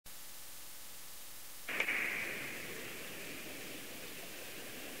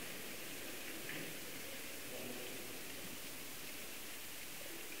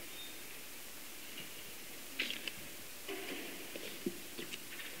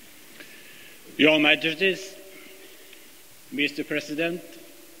Your Majesties, Mr. President,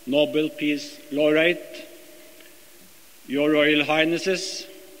 Nobel Peace Laureate, Your Royal Highnesses,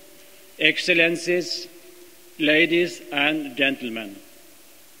 Excellencies, ladies and gentlemen.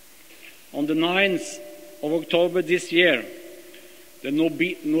 On the 9th of October this year, the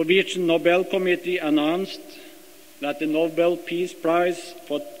Norwegian Nobel Committee announced that the Nobel Peace Prize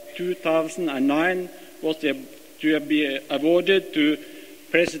for 2009 was to be awarded to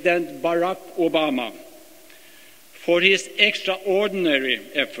President Barack Obama for his extraordinary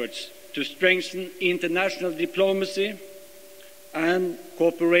efforts to strengthen international diplomacy and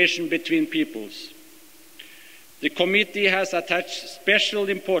cooperation between peoples. The committee has attached special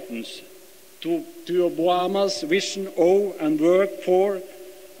importance to Obama's vision of and work for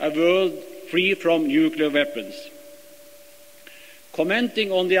a world free from nuclear weapons. Commenting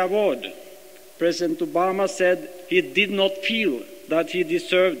on the award, President Obama said he did not feel that he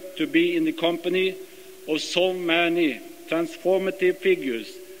deserved to be in the company of so many transformative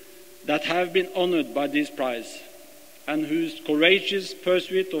figures that have been honored by this prize and whose courageous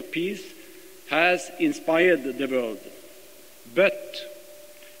pursuit of peace has inspired the world. But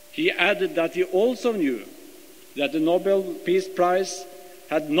he added that he also knew that the Nobel Peace Prize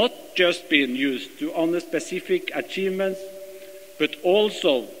had not just been used to honor specific achievements, but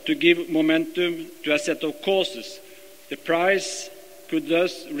also to give momentum to a set of causes. The prize could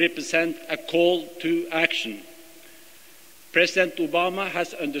thus represent a call to action. President Obama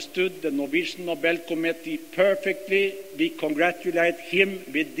has understood the Norwegian Nobel Committee perfectly. We congratulate him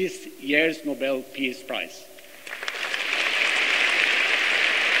with this year's Nobel Peace Prize.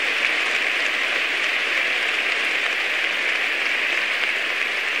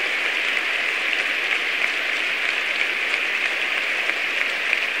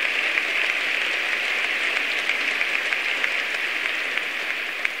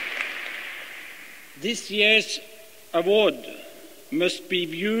 This year's award must be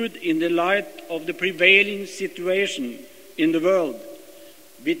viewed in the light of the prevailing situation in the world,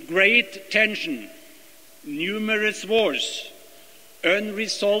 with great tension, numerous wars,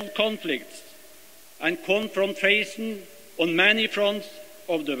 unresolved conflicts, and confrontation on many fronts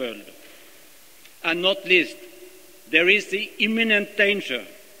of the world. And not least, there is the imminent danger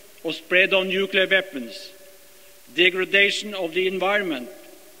of spread of nuclear weapons, degradation of the environment,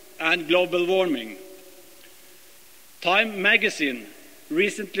 and global warming. Time magazine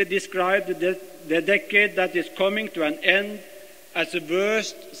recently described the decade that is coming to an end as the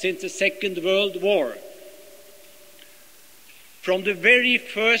worst since the Second World War. From the very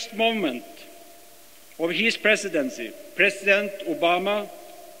first moment of his presidency, President Obama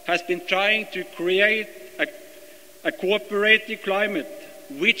has been trying to create a cooperative climate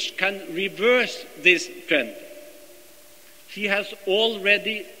which can reverse this trend. He has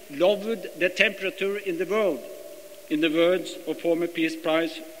already lowered the temperature in the world, in the words of former Peace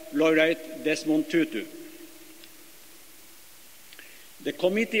Prize laureate Desmond Tutu. The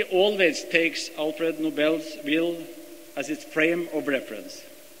committee always takes Alfred Nobel's will as its frame of reference.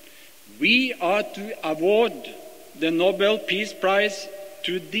 We are to award the Nobel Peace Prize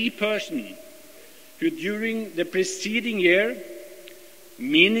to the person who during the preceding year,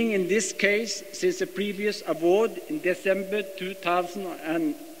 meaning in this case since the previous award in December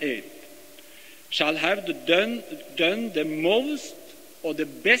 2008, shall have done the most or the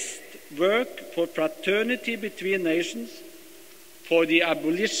best work for fraternity between nations, for the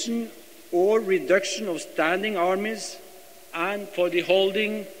abolition or reduction of standing armies, and for the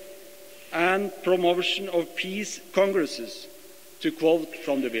holding and promotion of peace congresses, to quote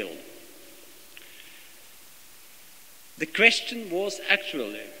from the bill. The question was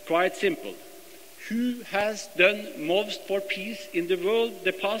actually quite simple. Who has done most for peace in the world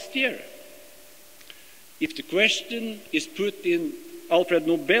the past year? If the question is put in Alfred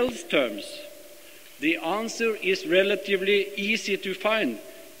Nobel's terms, the answer is relatively easy to find.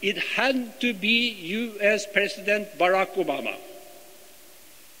 It had to be US President Barack Obama.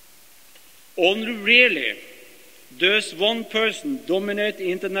 Only rarely does one person dominate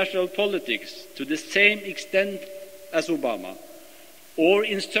international politics to the same extent as Obama, or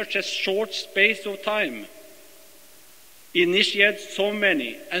in such a short space of time initiate so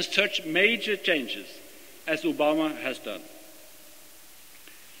many and such major changes as Obama has done.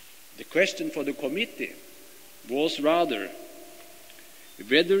 The question for the committee was rather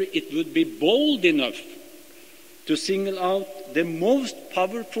whether it would be bold enough to single out the most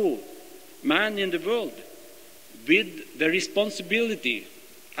powerful man in the world with the responsibility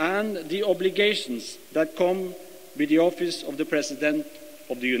and the obligations that come with the office of the President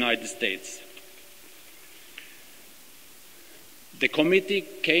of the United States. The committee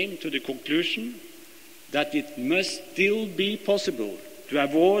came to the conclusion that it must still be possible to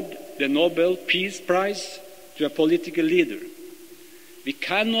award the Nobel Peace Prize to a political leader. We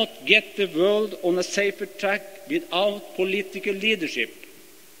cannot get the world on a safer track without political leadership.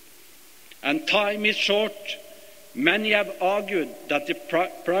 And time is short. Many have argued that the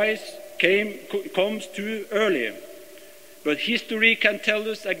prize comes too early. But history can tell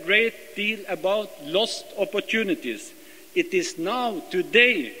us a great deal about lost opportunities. It is now,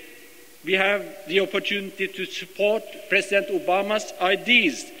 today, we have the opportunity to support President Obama's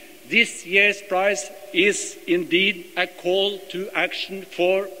ideas. This year's prize is indeed a call to action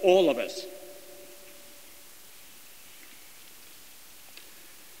for all of us.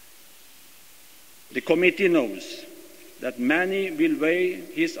 The committee knows that many will weigh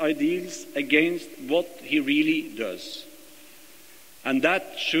his ideals against what he really does, and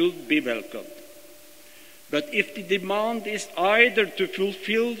that should be welcomed. But if the demand is either to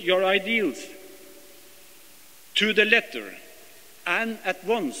fulfill your ideals to the letter and at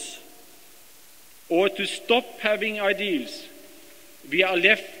once, or to stop having ideals, we are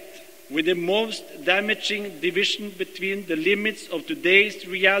left with the most damaging division between the limits of today's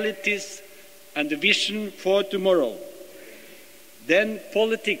realities and the vision for tomorrow. Then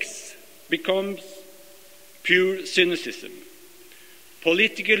politics becomes pure cynicism.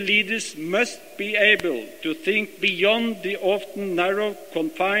 Political leaders must be able to think beyond the often narrow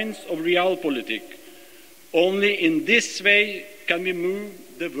confines of realpolitik. Only in this way can we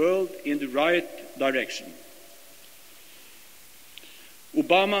move the world in the right direction.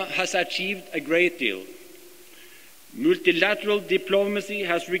 Obama has achieved a great deal. Multilateral diplomacy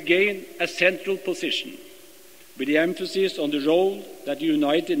has regained a central position, with the emphasis on the role that the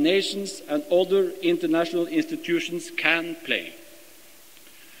United Nations and other international institutions can play.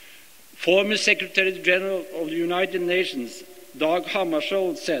 Former Secretary General of the United Nations, Dag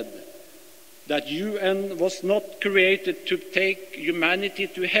Hammarskjöld, said that UN was not created to take humanity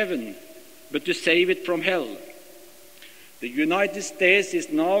to heaven, but to save it from hell. The United States is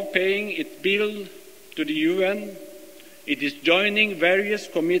now paying its bill to the UN. It is joining various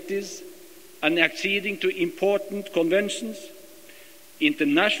committees and acceding to important conventions.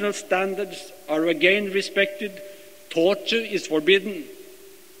 International standards are again respected. Torture is forbidden.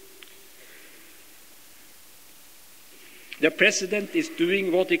 The President is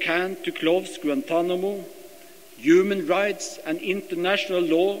doing what he can to close Guantanamo. Human rights and international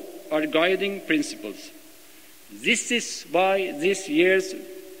law are guiding principles. This is why this year's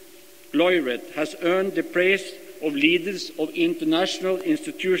laureate has earned the praise of leaders of international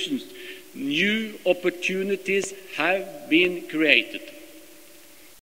institutions. New opportunities have been created.